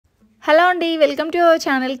Hello అండి, welcome to our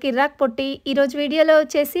channel కిర్రాక్ పొట్టి. ఈరోజు వీడియోలో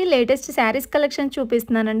వచ్చేసి లేటెస్ట్ శారీస్ కలెక్షన్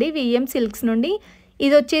చూపిస్తున్నానండి విఎం సిల్క్స్ నుండి.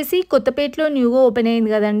 ఇది వచ్చేసి కొత్తపేటలో న్యూగా ఓపెన్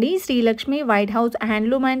అయింది కదండి, Srilakshmi white house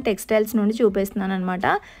handloom and textiles నుండి చూపిస్తున్నాను అనమాట.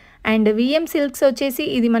 అండ్ విఎం సిల్క్స్ వచ్చేసి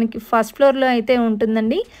ఇది మనకి ఫస్ట్ ఫ్లోర్లో అయితే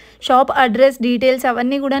ఉంటుందండి. షాప్ అడ్రస్ డీటెయిల్స్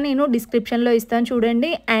అవన్నీ కూడా నేను డిస్క్రిప్షన్లో ఇస్తాను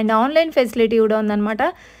చూడండి. అండ్ ఆన్లైన్ ఫెసిలిటీ కూడా ఉందన్నమాట.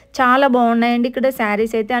 చాలా బాగున్నాయండి ఇక్కడ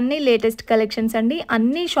శారీస్ అయితే, అన్ని లేటెస్ట్ కలెక్షన్స్ అండి.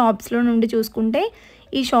 అన్ని షాప్స్లో నుండి చూసుకుంటే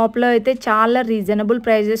ఈ షాప్లో అయితే చాలా రీజనబుల్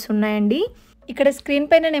ప్రైజెస్ ఉన్నాయండి. ఇక్కడ స్క్రీన్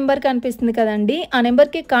పైన నెంబర్ కనిపిస్తుంది కదండి, ఆ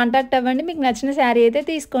నెంబర్కి కాంటాక్ట్ అవ్వండి, మీకు నచ్చిన శారీ అయితే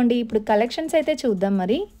తీసుకోండి. ఇప్పుడు కలెక్షన్స్ అయితే చూద్దాం.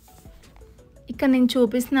 మరి ఇక్కడ నేను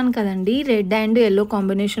చూపిస్తున్నాను కదండి, రెడ్ అండ్ ఎల్లో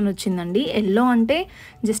కాంబినేషన్ వచ్చిందండి. ఎల్లో అంటే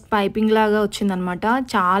జస్ట్ పైపింగ్ లాగా వచ్చిందనమాట.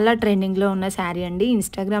 చాలా ట్రెండింగ్లో ఉన్న శారీ అండి.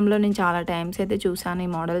 ఇన్స్టాగ్రామ్లో నేను చాలా టైమ్స్ అయితే చూసాను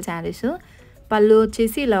ఈ మోడల్ శారీస్. పళ్ళు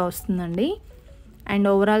వచ్చేసి ఇలా వస్తుందండి. అండ్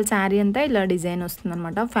ఓవరాల్ శారీ అంతా ఇలా డిజైన్ వస్తుంది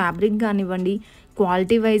అనమాట. ఫ్యాబ్రిక్ కానివ్వండి,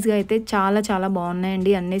 క్వాలిటీ వైజ్గా అయితే చాలా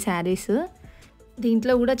బాగున్నాయండి అన్ని శారీస్.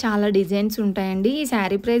 దీంట్లో కూడా చాలా డిజైన్స్ ఉంటాయండి. ఈ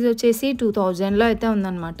శారీ ప్రైస్ వచ్చేసి 2000లో అయితే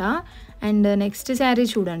ఉందన్నమాట. అండ్ నెక్స్ట్ శారీ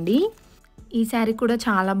చూడండి, ఈ శారీ కూడా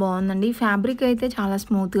చాలా బాగుందండి. ఫ్యాబ్రిక్ అయితే చాలా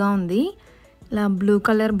స్మూత్గా ఉంది. ఇలా బ్లూ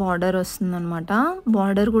కలర్ బార్డర్ వస్తుందన్నమాట.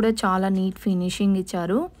 బార్డర్ కూడా చాలా నీట్ ఫినిషింగ్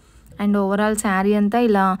ఇచ్చారు. అండ్ ఓవరాల్ శారీ అంతా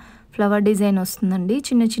ఇలా ఫ్లవర్ డిజైన్ వస్తుందండి,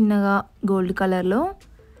 చిన్నగా గోల్డ్ కలర్లో.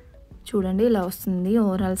 చూడండి ఇలా వస్తుంది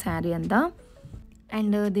ఓవరాల్ శారీ అంతా.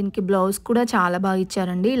 అండ్ దీనికి బ్లౌజ్ కూడా చాలా బాగా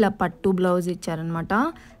ఇచ్చారండి. ఇలా పట్టు బ్లౌజ్ ఇచ్చారనమాట.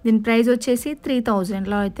 దీని ప్రైస్ వచ్చేసి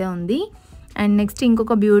 3000లో అయితే ఉంది. అండ్ నెక్స్ట్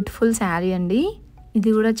ఇంకొక బ్యూటిఫుల్ శారీ అండి. ఇది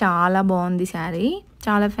కూడా చాలా బాగుంది శారీ,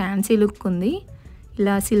 చాలా ఫ్యాన్సీ లుక్ ఉంది.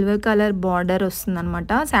 ఇలా సిల్వర్ కలర్ బార్డర్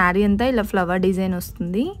వస్తుందన్నమాట. శారీ అంతా ఇలా ఫ్లవర్ డిజైన్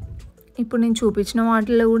వస్తుంది. ఇప్పుడు నేను చూపించిన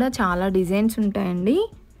వాటిలో కూడా చాలా డిజైన్స్ ఉంటాయండి.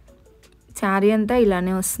 శారీ అంతా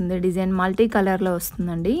ఇలానే వస్తుంది, డిజైన్ మల్టీ కలర్లో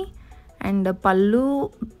వస్తుందండి. అండ్ పళ్ళు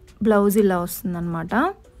బ్లౌజ్ ఇలా వస్తుందన్నమాట.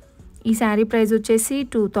 ఈ శారీ ప్రైస్ వచ్చేసి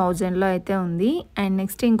 2000లో అయితే ఉంది. అండ్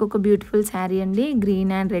నెక్స్ట్ ఇంకొక బ్యూటిఫుల్ శారీ అండి,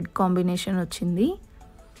 గ్రీన్ అండ్ రెడ్ కాంబినేషన్ వచ్చింది.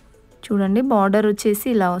 చూడండి బార్డర్ వచ్చేసి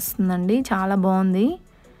ఇలా వస్తుందండి, చాలా బాగుంది.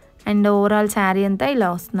 అండ్ ఓవరాల్ శారీ అంతా ఇలా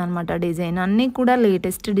వస్తుందన్నమాట డిజైన్. అన్నీ కూడా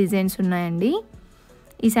లేటెస్ట్ డిజైన్స్ ఉన్నాయండి.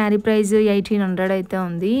 ఈ శారీ ప్రైస్ 1800 అయితే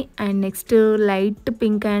ఉంది. And next light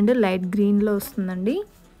pink and light గ్రీన్లో వస్తుందండి.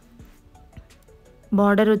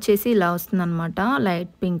 బార్డర్ వచ్చేసి ఇలా వస్తుందన్నమాట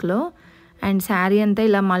లైట్ పింక్లో. అండ్ శారీ అంతా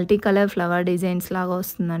ఇలా మల్టీ కలర్ ఫ్లవర్ డిజైన్స్ లాగా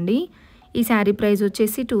వస్తుందండి. ఈ శారీ ప్రైస్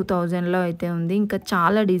వచ్చేసి 2000లో అయితే ఉంది. ఇంకా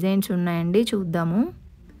చాలా డిజైన్స్ ఉన్నాయండి, చూద్దాము.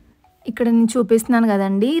 ఇక్కడ నేను చూపిస్తున్నాను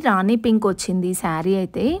కదండి, రాణి పింక్ వచ్చింది ఈ శారీ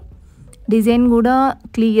అయితే. డిజైన్ కూడా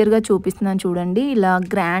క్లియర్గా చూపిస్తున్నాను చూడండి. ఇలా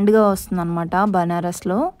గ్రాండ్గా వస్తుందన్నమాట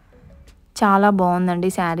బనారస్లో. చాలా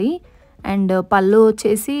బాగుందండి శారీ. అండ్ పళ్ళు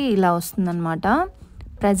వచ్చేసి ఇలా వస్తుందన్నమాట.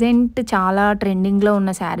 ప్రజెంట్ చాలా ట్రెండింగ్లో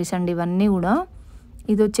ఉన్న శారీస్ అండి ఇవన్నీ కూడా.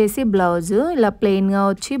 ఇది వచ్చేసి బ్లౌజ్ ఇలా ప్లెయిన్గా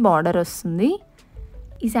వచ్చి బార్డర్ వస్తుంది.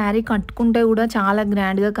 ఈ శారీ కట్టుకుంటే కూడా చాలా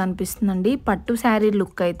గ్రాండ్గా కనిపిస్తుందండి. పట్టు శారీ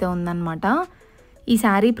లుక్ అయితే ఉందన్నమాట. ఈ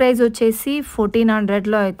శారీ ప్రైస్ వచ్చేసి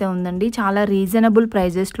 1400లో అయితే ఉందండి. చాలా రీజనబుల్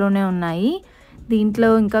ప్రైజెస్లోనే ఉన్నాయి. దీంట్లో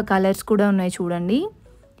ఇంకా కలర్స్ కూడా ఉన్నాయి చూడండి.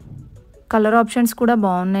 కలర్ ఆప్షన్స్ కూడా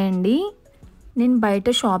బాగున్నాయండి. నేను బయట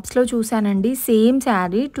షాప్స్లో చూసానండి, సేమ్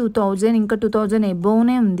శారీ 2000 ఇంకా 2000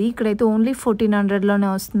 ఎబోవ్నే ఉంది. ఇక్కడైతే ఓన్లీ 1400లోనే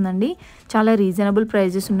వస్తుందండి. చాలా రీజనబుల్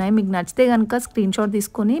ప్రైజెస్ ఉన్నాయి. మీకు నచ్చితే కనుక స్క్రీన్ షాట్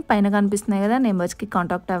తీసుకొని పైన కనిపిస్తున్నాయి కదా నెంబర్స్కి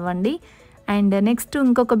కాంటాక్ట్ అవ్వండి. అండ్ నెక్స్ట్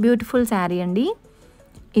ఇంకొక బ్యూటిఫుల్ శారీ అండి.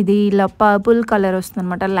 ఇది ఇలా పర్పుల్ కలర్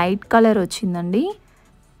వస్తుందన్నమాట, లైట్ కలర్ వచ్చిందండి.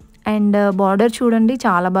 అండ్ బార్డర్ చూడండి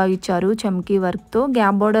చాలా బాగా ఇచ్చారు, చమ్కీ వర్క్తో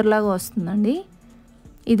గ్యాప్ బార్డర్ లాగా వస్తుందండి.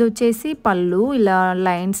 ఇది వచ్చేసి పళ్ళు ఇలా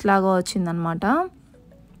లైన్స్ లాగా వచ్చిందనమాట.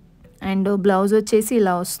 అండ్ బ్లౌజ్ వచ్చేసి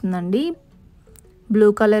ఇలా వస్తుందండి. బ్లూ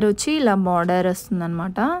కలర్ వచ్చి ఇలా బార్డర్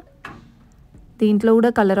వస్తుందన్నమాట. దీంట్లో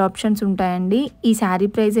కూడా కలర్ ఆప్షన్స్ ఉంటాయండి. ఈ శారీ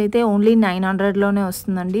ప్రైస్ అయితే ఓన్లీ 900లోనే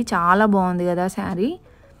వస్తుందండి. చాలా బాగుంది కదా శారీ.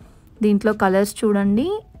 దీంట్లో కలర్స్ చూడండి.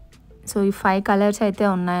 సో ఈ 5 కలర్స్ అయితే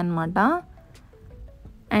ఉన్నాయన్నమాట.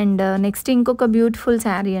 అండ్ నెక్స్ట్ ఇంకొక బ్యూటిఫుల్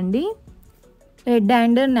శారీ అండి. Red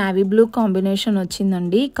and navy blue combination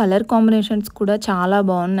వచ్చిందండి. కలర్ కాంబినేషన్స్ కూడా చాలా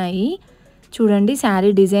బాగున్నాయి. చూడండి శారీ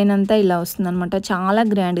డిజైన్ అంతా ఇలా వస్తుందన్నమాట. చాలా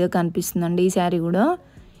గ్రాండ్గా కనిపిస్తుందండి ఈ శారీ కూడా.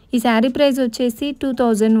 ఈ శారీ ప్రైస్ వచ్చేసి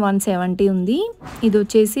 2170 ఉంది. ఇది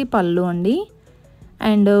వచ్చేసి పళ్ళు అండి.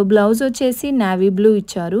 అండ్ బ్లౌజ్ వచ్చేసి నేవీ బ్లూ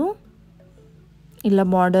ఇచ్చారు. ఇలా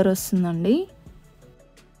బార్డర్ వస్తుందండి.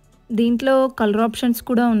 దీంట్లో కలర్ ఆప్షన్స్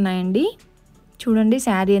కూడా ఉన్నాయండి. చూడండి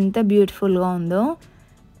శారీ ఎంత బ్యూటిఫుల్గా ఉందో.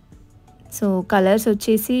 సో కలర్స్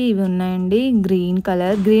వచ్చేసి ఇవి ఉన్నాయండి. Green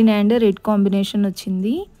colour, green and red combination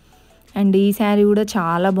వచ్చింది. అండ్ ఈ శారీ కూడా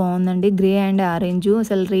చాలా బాగుందండి, గ్రే అండ్ ఆరెంజ్,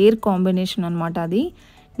 అసలు రేర్ కాంబినేషన్ అనమాట అది.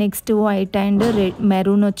 Next white and red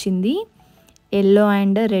maroon వచ్చింది. Yellow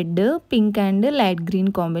and red, pink and light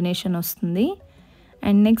green combination వస్తుంది.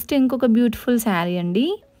 అండ్ నెక్స్ట్ ఇంకొక బ్యూటిఫుల్ శారీ అండి.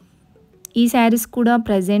 ఈ శారీస్ కూడా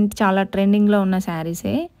ప్రజెంట్ చాలా ట్రెండింగ్లో ఉన్న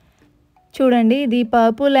శారీసే. చూడండి, ఇది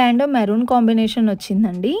పర్పుల్ అండ్ మెరూన్ కాంబినేషన్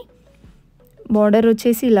వచ్చిందండి. బార్డర్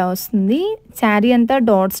వచ్చేసి ఇలా వస్తుంది. శారీ అంతా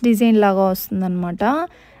డాట్స్ డిజైన్ లాగా వస్తుంది అనమాట.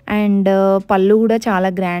 అండ్ పళ్ళు కూడా చాలా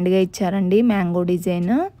గ్రాండ్గా ఇచ్చారండి, మ్యాంగో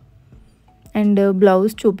డిజైన్. అండ్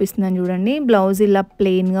బ్లౌజ్ చూపిస్తున్నాను చూడండి. బ్లౌజ్ ఇలా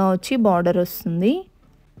ప్లెయిన్గా వచ్చి బార్డర్ వస్తుంది.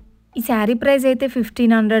 ఈ శారీ ప్రైస్ అయితే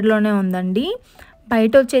 1500లోనే ఉందండి.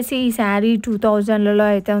 బయట వచ్చేసి ఈ శారీ 2000లలో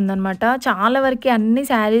అయితే ఉందన్నమాట. చాలా వరకు అన్ని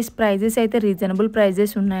శారీస్ ప్రైజెస్ అయితే రీజనబుల్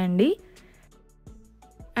ప్రైజెస్ ఉన్నాయండి.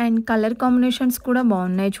 అండ్ కలర్ కాంబినేషన్స్ కూడా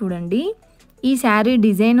బాగున్నాయి చూడండి. ఈ శారీ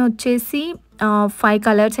డిజైన్ వచ్చేసి 5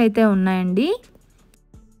 కలర్స్ అయితే ఉన్నాయండి.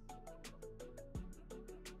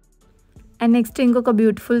 అండ్ నెక్స్ట్ ఇంకొక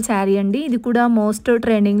బ్యూటిఫుల్ శారీ అండి. ఇది కూడా మోస్ట్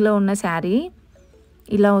ట్రెండింగ్లో ఉన్న శారీ.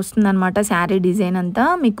 ఇలా వస్తుందన్నమాట శారీ డిజైన్ అంతా.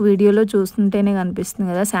 మీకు వీడియోలో చూస్తుంటేనే కనిపిస్తుంది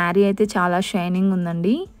కదా. శారీ అయితే చాలా షైనింగ్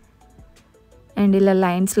ఉందండి. అండ్ ఇలా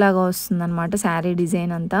లైన్స్ లాగా వస్తుందన్నమాట శారీ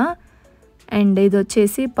డిజైన్ అంతా. అండ్ ఇది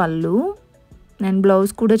వచ్చేసి పళ్ళు. అండ్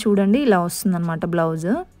బ్లౌజ్ కూడా చూడండి ఇలా వస్తుందన్నమాట బ్లౌజ్.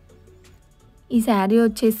 ఈ శారీ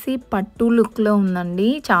వచ్చేసి పట్టు లుక్లో ఉందండి.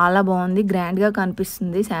 చాలా బాగుంది, గ్రాండ్గా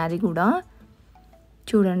కనిపిస్తుంది శారీ కూడా.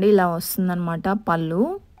 చూడండి ఇలా వస్తుందన్నమాట పళ్ళు.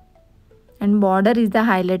 And border is the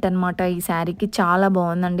highlight అనమాట ఈ శారీకి. చాలా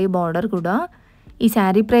బాగుందండి బార్డర్ కూడా. ఈ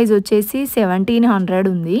శారీ ప్రైస్ వచ్చేసి 1700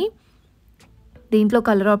 ఉంది. దీంట్లో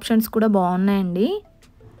కలర్ ఆప్షన్స్ కూడా బాగున్నాయండి.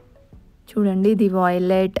 చూడండి, ఇది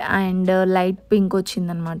వైలెట్ అండ్ లైట్ పింక్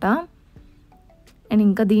వచ్చిందనమాట. అండ్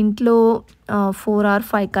ఇంకా దీంట్లో 4 or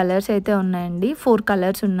 5 కలర్స్ అయితే ఉన్నాయండి. 4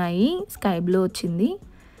 కలర్స్ ఉన్నాయి. స్కై బ్లూ వచ్చింది.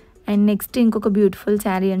 అండ్ నెక్స్ట్ ఇంకొక బ్యూటిఫుల్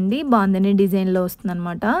శారీ అండి. బాందిని డిజైన్లో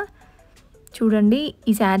వస్తుందన్నమాట. చూడండి,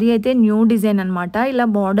 ఈ శారీ అయితే న్యూ డిజైన్ అనమాట. ఇలా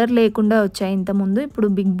బార్డర్ లేకుండా వచ్చాయి ఇంతకుముందు. ఇప్పుడు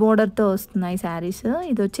బిగ్ బార్డర్తో వస్తున్నాయి శారీస్.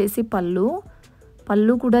 ఇది వచ్చేసి పళ్ళు.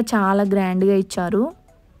 పళ్ళు కూడా చాలా గ్రాండ్గా ఇచ్చారు.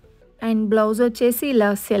 అండ్ బ్లౌజ్ వచ్చేసి ఇలా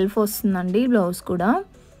సెల్ఫ్ వస్తుందండి బ్లౌజ్ కూడా.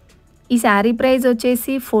 ఈ శారీ ప్రైస్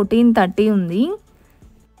వచ్చేసి 1430 ఉంది.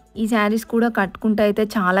 ఈ శారీస్ కూడా కట్టుకుంటే అయితే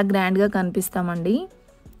చాలా గ్రాండ్గా కనిపిస్తామండి.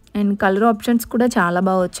 అండ్ కలర్ ఆప్షన్స్ కూడా చాలా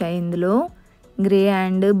బాగా వచ్చాయి ఇందులో. గ్రే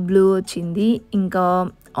అండ్ బ్లూ వచ్చింది. ఇంకా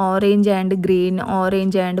orange and green,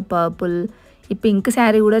 orange and purple. ఈ పింక్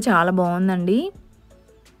శారీ కూడా చాలా బాగుందండి.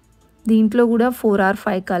 దీంట్లో కూడా 4 or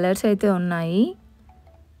 5 కలర్స్ అయితే ఉన్నాయి.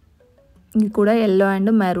 ఇది కూడా ఎల్లో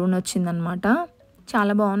అండ్ మెరూన్ వచ్చిందనమాట.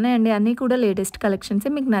 చాలా బాగున్నాయండి. అన్నీ కూడా లేటెస్ట్ కలెక్షన్స్.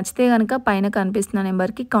 మీకు నచ్చితే కనుక పైన కనిపిస్తున్న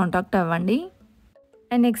నెంబర్కి కాంటాక్ట్ అవ్వండి.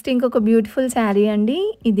 అండ్ నెక్స్ట్ ఇంకొక బ్యూటిఫుల్ శారీ అండి.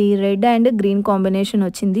 ఇది రెడ్ అండ్ గ్రీన్ కాంబినేషన్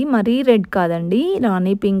వచ్చింది. మరీ రెడ్ కాదండి,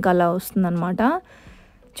 రాణి పింక్ అలా వస్తుందన్నమాట.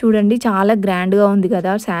 చూడండి, చాలా గ్రాండ్గా ఉంది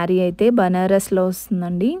కదా శారీ అయితే. బనారస్లో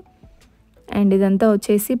వస్తుందండి. అండ్ ఇదంతా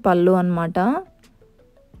వచ్చేసి పళ్ళు అనమాట.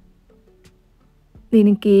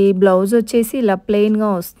 దీనికి బ్లౌజ్ వచ్చేసి ఇలా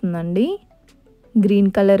ప్లెయిన్గా వస్తుందండి.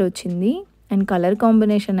 గ్రీన్ కలర్ వచ్చింది. అండ్ కలర్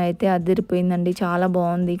కాంబినేషన్ అయితే అదిరిపోయిందండి. చాలా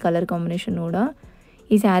బాగుంది కలర్ కాంబినేషన్ కూడా.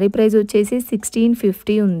 ఈ శారీ ప్రైస్ వచ్చేసి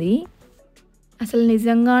 1650 ఉంది. అసలు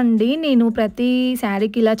నిజంగా అండి, నేను ప్రతి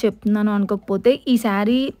శారీకి ఇలా చెప్తున్నాను అనుకోకపోతే, ఈ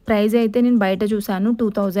శారీ ప్రైస్ అయితే నేను బయట చూసాను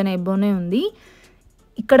 2000 అబోనే ఉంది.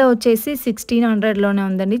 ఇక్కడ వచ్చేసి 1600లోనే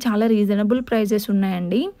ఉందండి. చాలా రీజనబుల్ ప్రైజెస్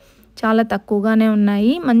ఉన్నాయండి. చాలా తక్కువగానే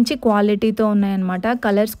ఉన్నాయి. మంచి క్వాలిటీతో ఉన్నాయన్నమాట.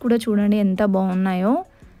 కలర్స్ కూడా చూడండి ఎంత బాగున్నాయో.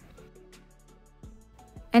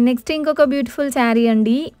 అండ్ నెక్స్ట్ ఇంకొక బ్యూటిఫుల్ శారీ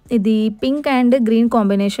అండి. ఇది పింక్ అండ్ గ్రీన్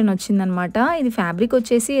కాంబినేషన్ వచ్చిందనమాట. ఇది ఫ్యాబ్రిక్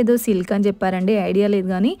వచ్చేసి ఏదో సిల్క్ అని చెప్పారండి, ఐడియా లేదు.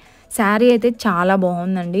 కానీ శారీ అయితే చాలా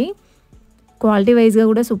బాగుందండి. క్వాలిటీ వైజ్గా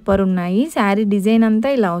కూడా సూపర్ ఉన్నాయి. శారీ డిజైన్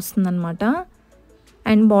అంతా ఇలా వస్తుందన్నమాట.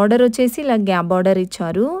 అండ్ బార్డర్ వచ్చేసి ఇలా గ్యాప్ బార్డర్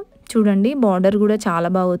ఇచ్చారు. చూడండి, బార్డర్ కూడా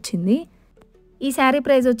చాలా బాగా వచ్చింది. ఈ శారీ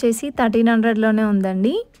ప్రైస్ వచ్చేసి 1300లోనే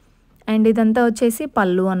ఉందండి. అండ్ ఇదంతా వచ్చేసి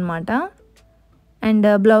పళ్ళు అనమాట. అండ్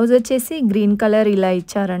బ్లౌజ్ వచ్చేసి గ్రీన్ కలర్ ఇలా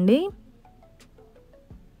ఇచ్చారండి.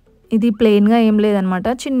 ఇది ప్లెయిన్గా ఏం లేదనమాట,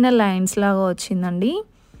 చిన్న లైన్స్ లాగా వచ్చిందండి.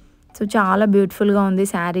 సో చాలా బ్యూటిఫుల్గా ఉంది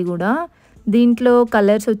శారీ కూడా. దీంట్లో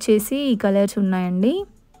కలర్స్ వచ్చేసి ఈ కలర్స్ ఉన్నాయండి.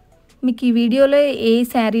 మీకు ఈ వీడియోలో ఏ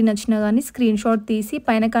శారీ నచ్చినా కానీ స్క్రీన్ షాట్ తీసి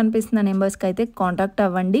పైన కనిపిస్తున్న నెంబర్స్కి అయితే కాంటాక్ట్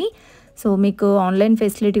అవ్వండి. సో మీకు ఆన్లైన్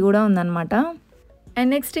ఫెసిలిటీ కూడా ఉందన్నమాట.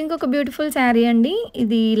 అండ్ నెక్స్ట్ ఇంకొక బ్యూటిఫుల్ శారీ అండి.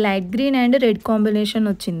 ఇది light green and red combination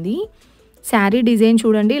వచ్చింది. శారీ డిజైన్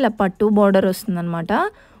చూడండి, ఇలా పట్టు బార్డర్ వస్తుందన్నమాట.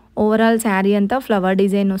 ఓవరాల్ శారీ అంతా ఫ్లవర్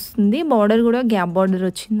డిజైన్ వస్తుంది. బార్డర్ కూడా గ్యాప్ బార్డర్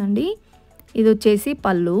వచ్చిందండి. ఇది వచ్చేసి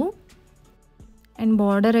పళ్ళు. అండ్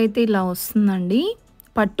బార్డర్ అయితే ఇలా వస్తుందండి.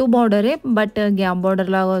 పట్టు బార్డరే బట్ గ్యాప్ బార్డర్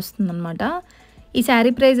లాగా వస్తుందన్నమాట. ఈ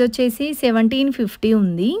శారీ ప్రైస్ వచ్చేసి 1750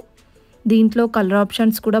 ఉంది. దీంట్లో కలర్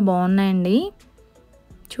ఆప్షన్స్ కూడా బాగున్నాయండి.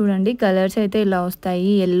 చూడండి, కలర్స్ అయితే ఇలా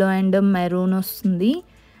వస్తాయి. ఎల్లో అండ్ మెరూన్ వస్తుంది.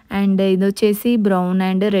 అండ్ ఇది వచ్చేసి బ్రౌన్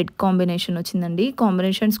అండ్ రెడ్ కాంబినేషన్ వచ్చిందండి.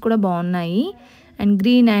 కాంబినేషన్స్ కూడా బాగున్నాయి. And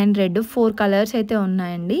green and red 4 colours అయితే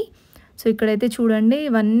ఉన్నాయండి. సో ఇక్కడైతే చూడండి,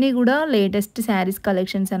 ఇవన్నీ కూడా లేటెస్ట్ శారీస్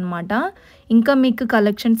కలెక్షన్స్ అనమాట. ఇంకా మీకు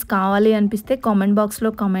కలెక్షన్స్ కావాలి అనిపిస్తే కామెంట్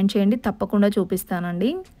బాక్స్లో కామెంట్ చేయండి, తప్పకుండా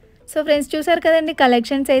చూపిస్తానండి. సో ఫ్రెండ్స్, చూసారు కదండి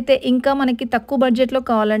కలెక్షన్స్ అయితే. ఇంకా మనకి తక్కువ బడ్జెట్లో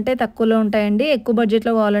కావాలంటే తక్కువలో ఉంటాయండి, ఎక్కువ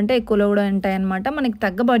బడ్జెట్లో కావాలంటే ఎక్కువలో కూడా ఉంటాయన్నమాట. మనకి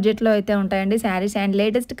తగ్గ బడ్జెట్లో అయితే ఉంటాయండి saris. And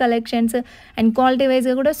latest collections and quality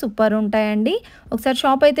వైజ్గా కూడా సూపర్ ఉంటాయండి. ఒకసారి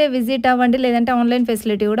షాప్ అయితే విజిట్ అవ్వండి, లేదంటే ఆన్లైన్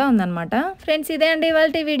ఫెసిలిటీ కూడా ఉందన్నమాట. ఫ్రెండ్స్, ఇదే అండి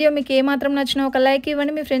ఇవాళ వీడియో. మీకు ఏమాత్రం నచ్చినా ఒక లైక్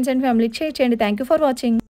ఇవ్వండి, మీ ఫ్రెండ్స్ అండ్ ఫ్యామిలీకి షేర్ చేయండి. Thank you for watching.